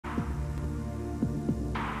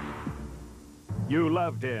You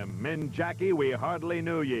loved him. In Jackie, we hardly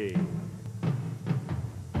knew ye.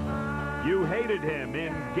 You hated him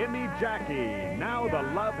in Gimme Jackie. Now the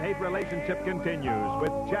love-hate relationship continues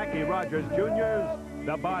with Jackie Rogers Jr.'s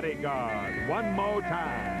The Bodyguard. One more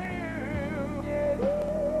time.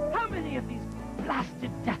 How many of these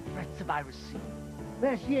blasted death threats have I received?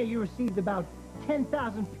 Last year, you received about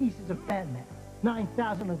 10,000 pieces of fan mail.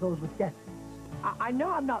 9,000 of those with death threats. I know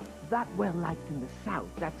I'm not that well liked in the South.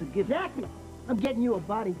 That's a given. Jackie, I'm getting you a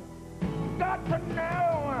bodyguard. Got to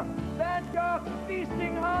know that you're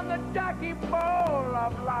feasting on the Jackie bowl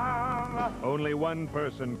of love. Only one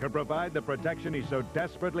person could provide the protection he so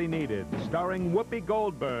desperately needed, starring Whoopi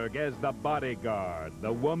Goldberg as the bodyguard,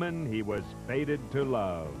 the woman he was fated to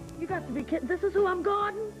love. You got to be kidding. This is who I'm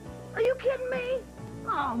guarding? Are you kidding me?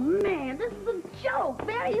 Oh, man, this is a joke.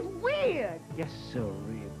 That is weird. Yes,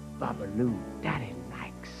 sirree, Babaloo, Daddy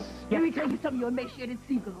likes. Let me tell you something, you emaciated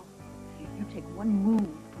seagull. You take one move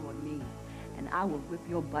toward me, and I will whip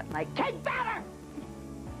your butt like cake batter.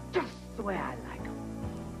 Just the way I like 'em.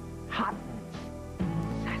 Hot ones.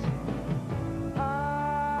 Sassy. I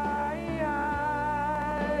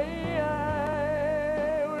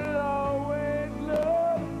will always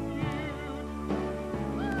love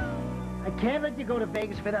you. I can't let you go to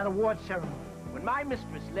Vegas for that award ceremony. When my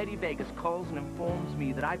mistress, Lady Vegas, calls and informs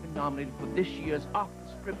me that I've been nominated for this year's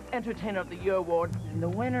Off-the-Script Entertainer of the Year award, And the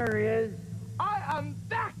winner is... I am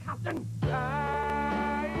there, Captain!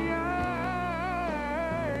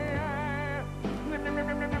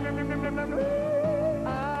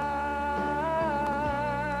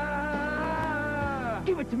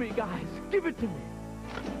 Give it to me, guys. Give it to me.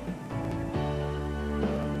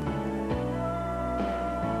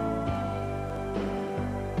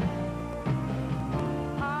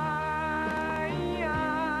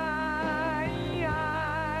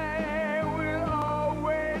 I will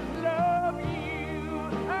always love you.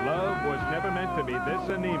 Love was never meant to be this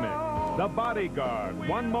anemic. The Bodyguard,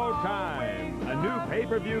 one more time. A new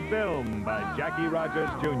pay-per-view film by Jackie Rogers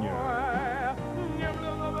Jr.